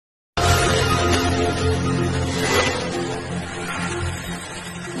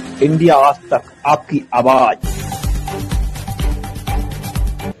India आज तक, आपकी आवाज।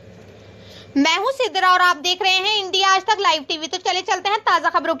 मैं हूं सिद्धरा और आप देख रहे हैं इंडिया आज तक लाइव टीवी। तो चले चलते हैं ताजा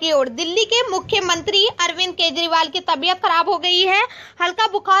खबरों की ओर। दिल्ली के मुख्यमंत्री अरविंद केजरीवाल की तबीयत खराब हो गई है। हल्का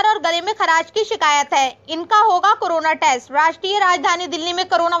बुखार और गले में खराश की शिकायत है। इनका होगा कोरोना टेस्ट। राष्ट्रीय राजधानी दिल्ली में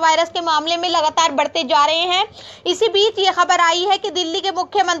कोरोना वायरस के मामले में लगातार बढ़ते जा रहे हैं। इसी बीच ये खबर आई है कि दिल्ली के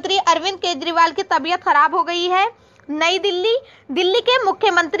मुख्यमंत्री अरविंद केजरीवाल की तबीयत खराब हो गई है। नई दिल्ली के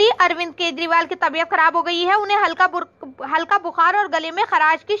मुख्यमंत्री अरविंद केजरीवाल की तबीयत खराब हो गई है। उन्हें हल्का बुखार और गले में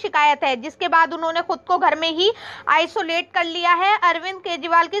खराश की शिकायत है, जिसके बाद उन्होंने खुद को घर में ही आइसोलेट कर लिया है। अरविंद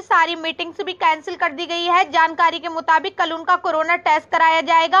केजरीवाल की सारी मीटिंग्स भी कैंसिल कर दी गई है। जानकारी के मुताबिक कल उनका कोरोना टेस्ट कराया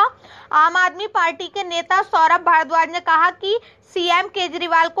जाएगा। आम आदमी पार्टी के नेता सौरभ भारद्वाज ने कहा कि सीएम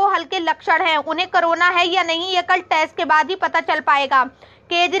केजरीवाल को हल्के लक्षण हैं। उन्हें कोरोना है या नहीं, ये कल टेस्ट के बाद ही पता चल पाएगा।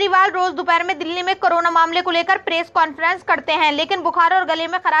 केजरीवाल रोज दोपहर में दिल्ली में कोरोना मामले को लेकर प्रेस कॉन्फ्रेंस करते हैं, लेकिन बुखार और गले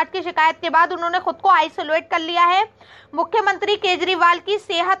में खराश की शिकायत के बाद उन्होंने खुद को आइसोलेट कर लिया है। मुख्यमंत्री केजरीवाल की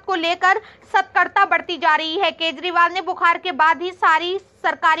सेहत को लेकर सतर्कता बढ़ती जा रही है। केजरीवाल ने बुखार के बाद ही सारी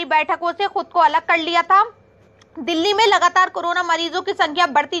सरकारी बैठकों से खुद को अलग कर लिया था। दिल्ली में लगातार कोरोना मरीजों की संख्या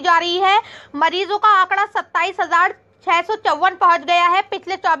बढ़ती जा रही है। मरीजों का आंकड़ा 27,654 पहुंच गया है।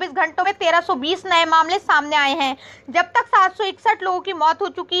 पिछले 24 घंटों में 1320 नए मामले सामने आए हैं, जब तक 761 लोगों की मौत हो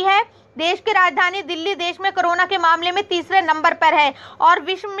चुकी है। देश की राजधानी दिल्ली देश में कोरोना के मामले में तीसरे नंबर पर है और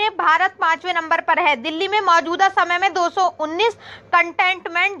विश्व में भारत 5वें नंबर पर है। दिल्ली में मौजूदा समय में 219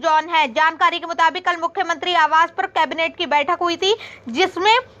 कंटेनमेंट जोन है। जानकारी के मुताबिक कल मुख्यमंत्री आवास पर कैबिनेट की बैठक हुई थी,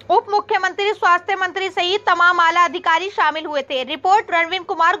 जिसमें उप मुख्यमंत्री, स्वास्थ्य मंत्री सहित तमाम आला अधिकारी शामिल हुए थे। रिपोर्ट रणवीर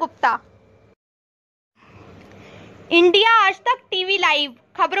कुमार गुप्ता, इंडिया आज तक टीवी लाइव।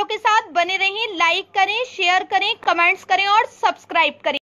 खबरों के साथ बने रहें। लाइक करें, शेयर करें, कमेंट्स करें और सब्सक्राइब करें।